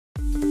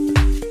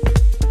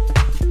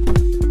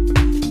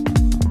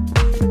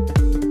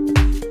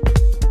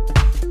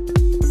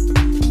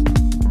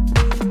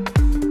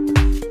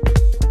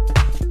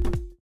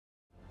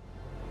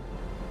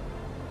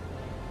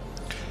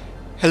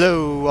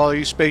all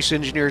you space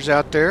engineers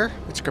out there.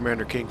 It's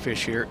Commander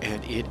Kingfish here,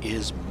 and it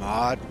is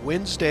Mod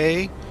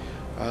Wednesday.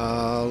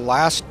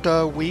 Last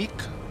week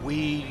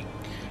we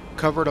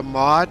covered a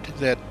mod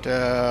that,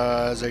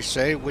 as I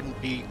say,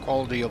 wouldn't be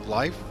quality of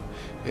life.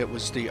 It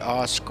was the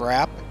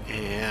scrap,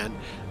 and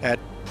that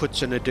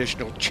puts an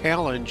additional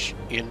challenge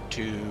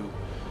into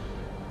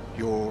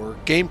your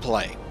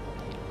gameplay.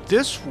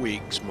 This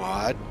week's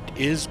mod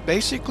is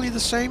basically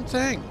the same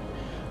thing.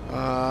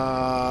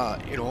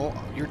 You know,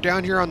 you're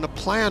down here on the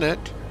planet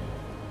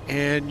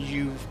and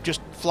you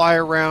just fly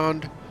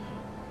around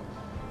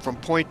from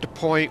point to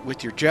point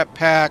with your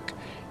jetpack,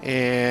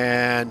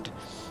 and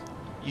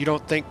you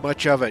don't think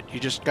much of it.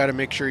 You just got to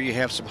make sure you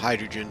have some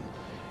hydrogen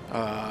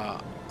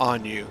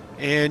on you,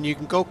 and you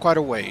can go quite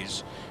a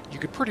ways. You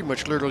could pretty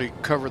much literally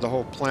cover the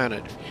whole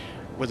planet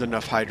with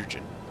enough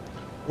hydrogen.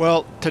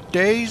 Well,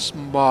 today's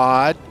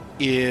mod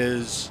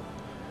is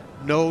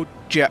No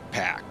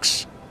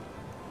JetPacks.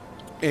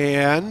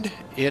 And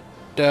it,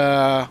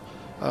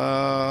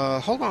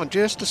 hold on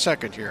just a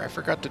second here. I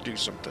forgot to do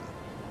something.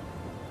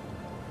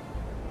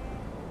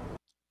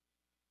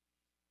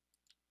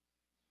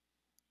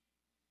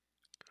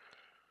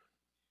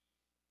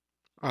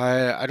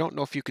 I don't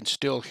know if you can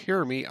still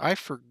hear me. I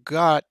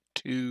forgot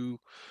to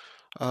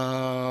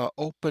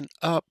open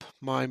up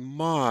my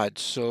mod.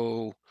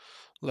 So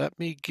let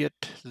me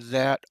get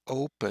that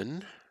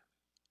open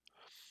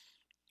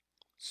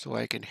so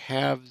I can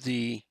have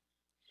the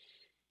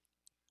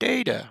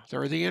data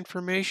or the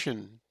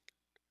information.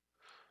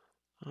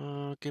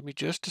 Give me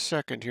just a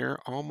second here.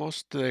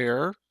 Almost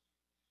there.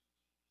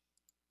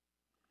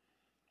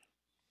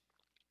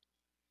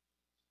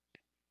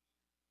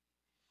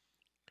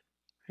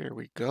 Here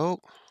we go.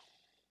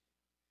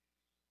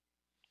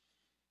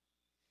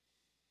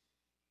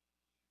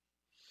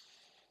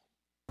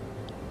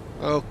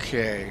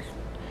 Okay.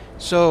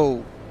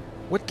 So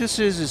what this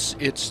is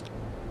it's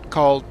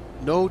called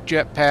No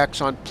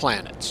JetPacks on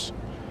Planets,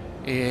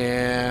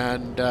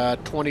 and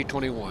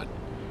 2021,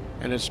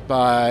 and it's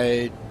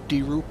by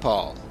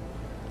dRuPpl,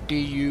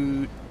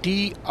 dRuPpl.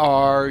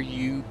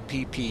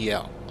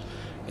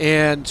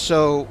 And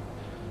so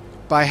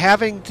by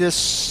having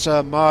this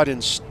mod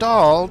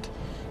installed,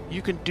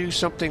 you can do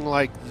something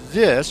like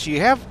this.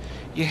 You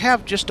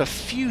have just a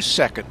few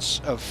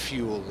seconds of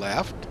fuel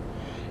left,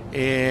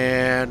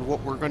 and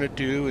what we're going to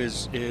do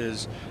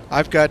is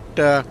I've got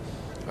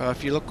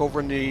if you look over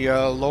in the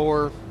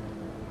lower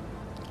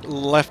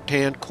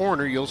left-hand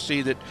corner, you'll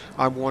see that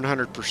I'm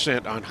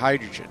 100% on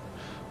hydrogen.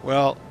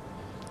 Well,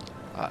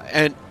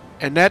 and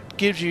that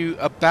gives you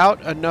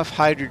about enough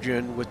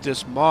hydrogen with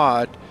this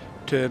mod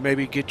to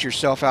maybe get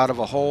yourself out of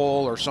a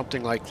hole or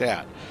something like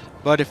that.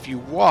 But if you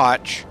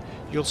watch,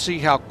 you'll see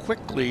how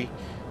quickly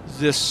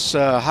this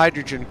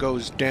hydrogen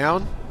goes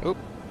down. Oop.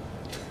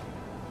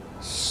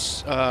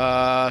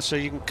 So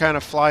you can kind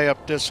of fly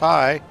up this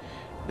high.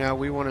 Now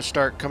we want to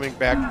start coming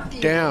back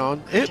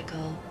down.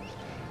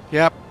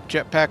 Yep,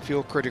 jetpack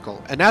fuel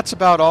critical. And that's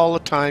about all the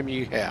time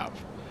you have.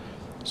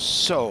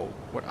 So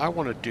what I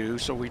want to do,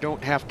 so we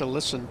don't have to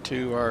listen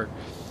to our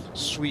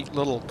sweet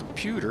little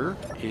computer,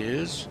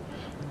 is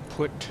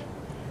put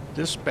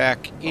this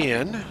back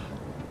in.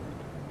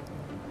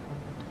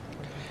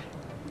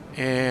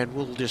 And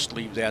we'll just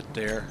leave that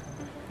there.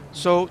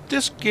 So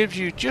this gives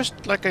you,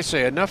 just like I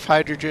say, enough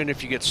hydrogen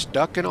if you get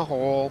stuck in a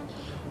hole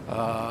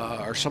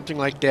or something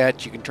like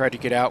that. You can try to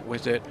get out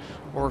with it,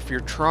 or if you're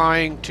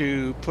trying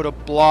to put a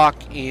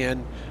block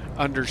in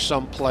under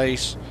some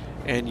place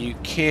and you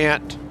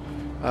can't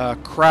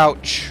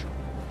crouch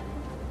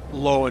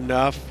low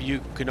enough,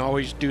 you can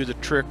always do the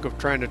trick of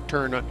trying to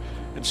turn it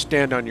and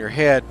stand on your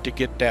head to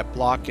get that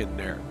block in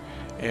there.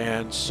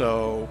 And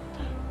so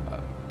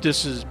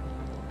this is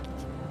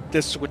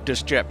what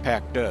this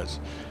jetpack does.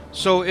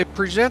 So it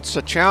presents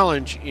a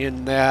challenge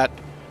in that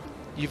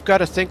you've got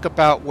to think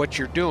about what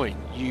you're doing.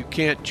 You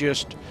can't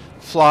just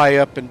fly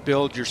up and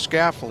build your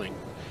scaffolding,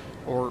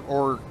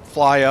 or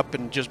fly up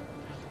and just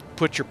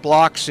put your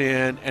blocks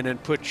in and then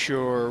put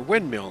your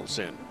windmills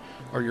in,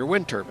 or your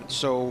wind turbines.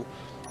 So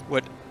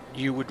what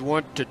you would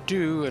want to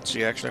do, let's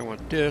see, actually I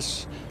want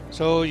this.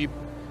 So you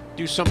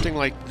do something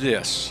like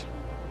this.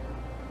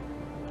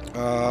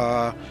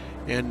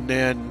 And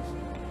then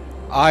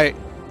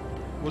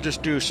we'll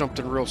just do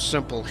something real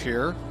simple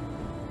here.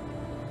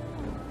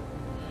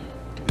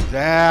 Do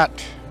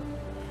that,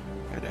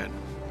 and then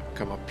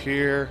come up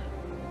here,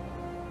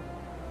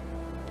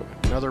 put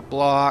another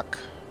block,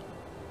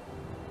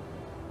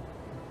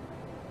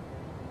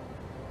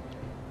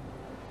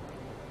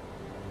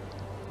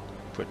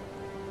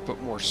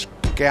 put more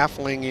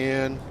scaffolding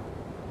in.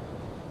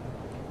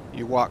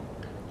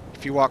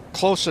 If you walk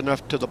close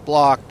enough to the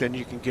block, then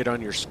you can get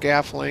on your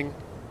scaffolding.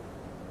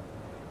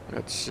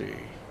 Let's see.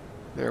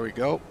 There we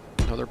go.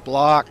 Another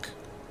block.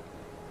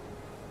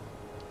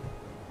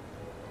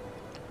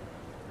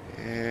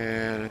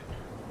 And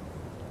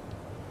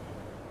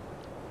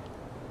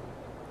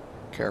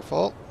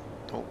careful.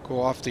 Don't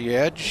go off the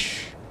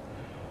edge.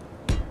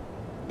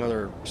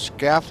 Another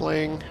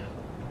scaffolding.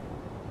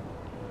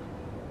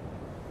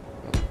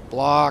 Another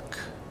block.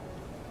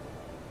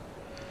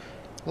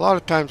 A lot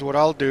of times what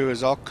I'll do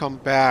is I'll come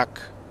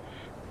back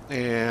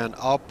and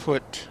I'll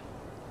put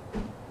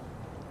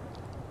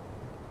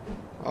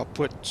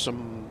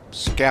some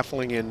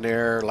scaffolding in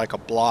there, like a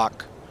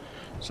block,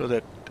 so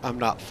that I'm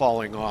not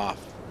falling off.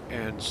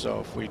 And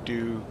so if we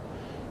do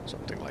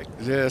something like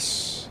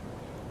this,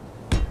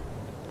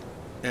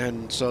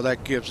 and so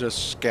that gives us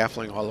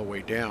scaffolding all the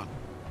way down.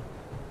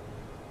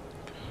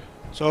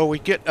 So we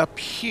get up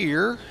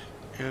here,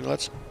 and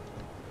let's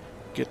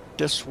get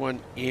this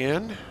one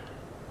in.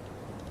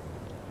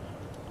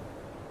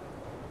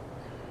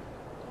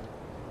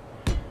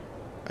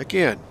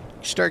 Again,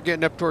 you start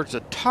getting up towards the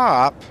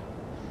top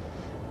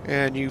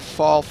and you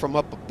fall from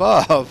up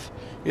above,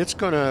 it's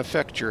going to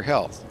affect your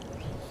health.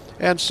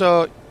 And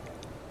so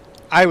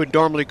I would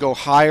normally go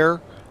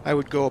higher. I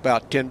would go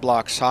about 10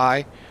 blocks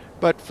high,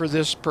 but for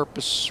this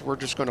purpose we're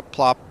just going to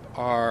plop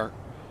our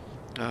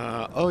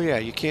oh yeah,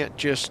 you can't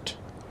just,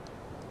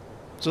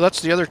 so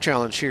that's the other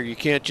challenge here. You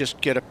can't just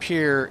get up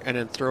here and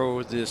then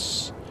throw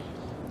this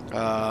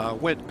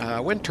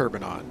wind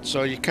turbine on.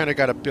 So you kind of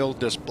got to build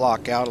this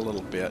block out a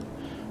little bit.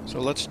 So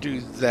let's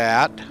do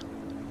that.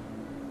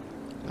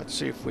 Let's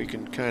see if we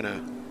can kind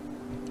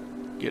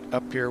of get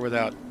up here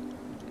without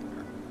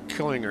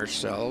killing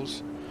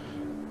ourselves.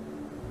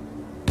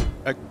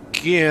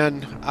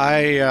 Again,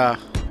 I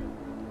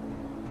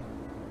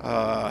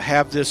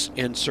have this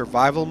in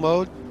survival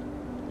mode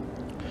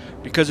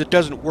because it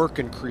doesn't work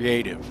in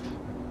creative.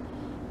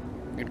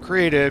 In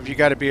creative, you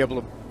got to be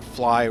able to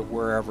fly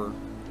wherever.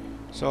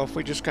 So if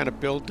we just kind of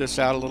build this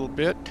out a little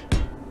bit,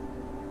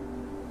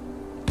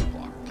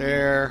 block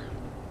there,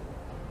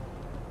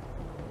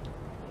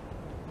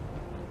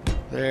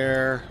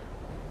 there,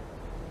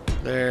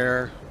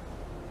 there,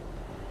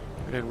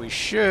 and then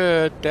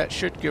that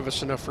should give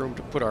us enough room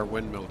to put our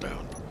windmill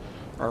down,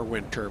 our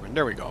wind turbine.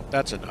 There we go,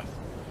 that's enough.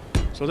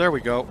 So there we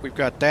go, we've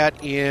got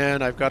that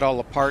in, I've got all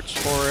the parts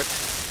for it.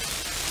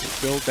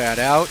 We'll build that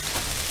out.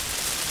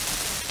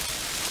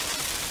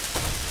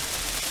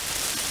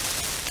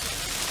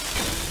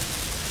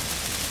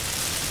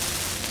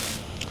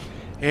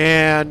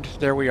 And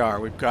there we are,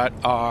 we've got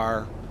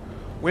our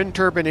wind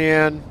turbine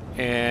in,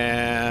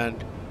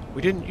 and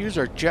we didn't use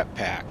our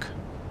jetpack.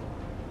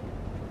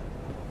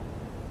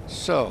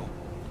 So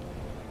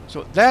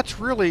that's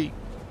really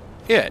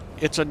it.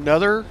 It's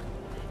another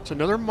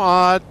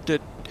mod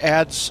that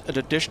adds an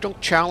additional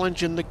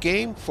challenge in the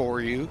game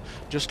for you,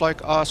 just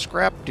like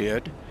Scrap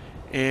did,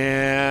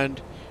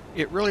 and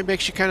it really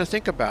makes you kind of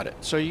think about it.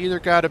 So you either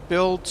got to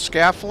build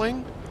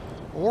scaffolding,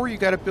 or you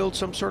got to build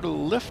some sort of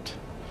lift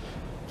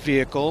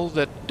vehicle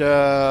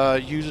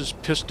that uses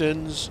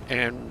pistons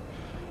and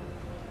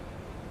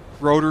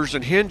rotors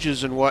and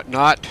hinges and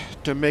whatnot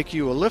to make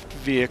you a lift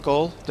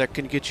vehicle that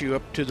can get you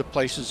up to the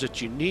places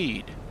that you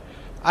need.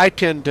 I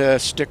tend to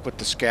stick with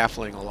the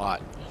scaffolding a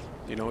lot,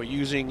 you know,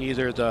 using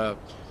either the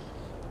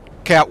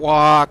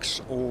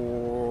catwalks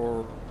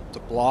or the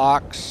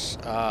blocks.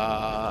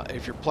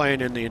 If you're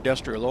playing in the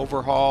industrial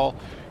overhaul,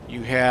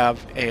 you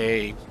have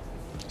a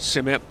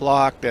cement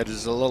block that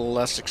is a little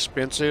less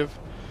expensive,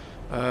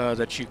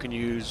 that you can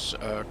use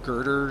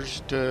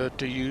girders to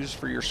use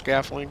for your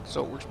scaffolding,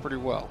 so it works pretty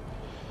well.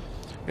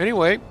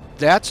 Anyway,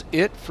 that's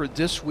it for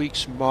this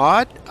week's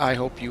mod. I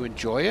hope you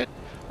enjoy it.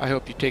 I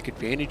hope you take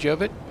advantage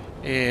of it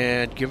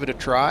and give it a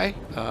try.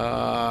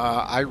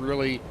 I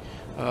really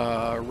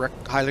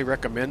highly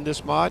recommend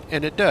this mod,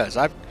 and it does.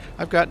 I've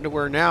gotten to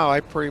where now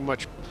I pretty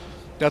much,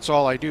 that's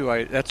all I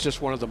do. That's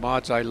just one of the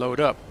mods I load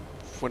up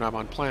when I'm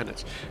on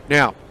planets.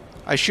 Now,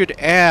 I should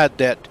add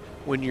that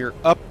when you're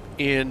up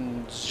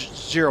in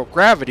zero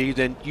gravity,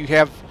 then you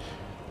have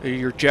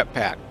your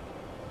jetpack.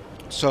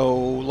 So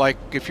like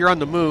if you're on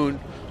the moon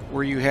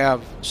where you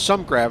have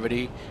some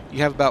gravity, you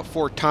have about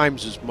 4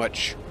 times as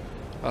much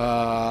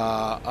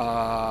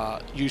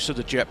use of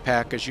the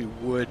jetpack as you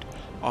would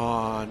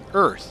on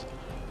Earth.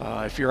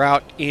 If you're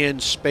out in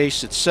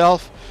space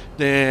itself,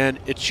 then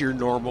it's your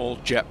normal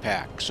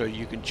jetpack, so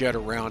you can jet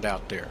around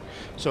out there.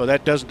 So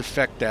that doesn't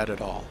affect that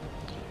at all.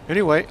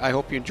 Anyway, I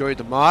hope you enjoyed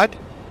the mod,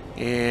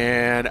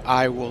 and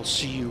I will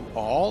see you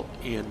all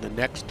in the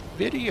next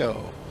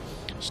video.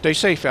 Stay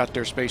safe out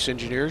there, space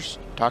engineers.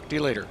 Talk to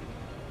you later.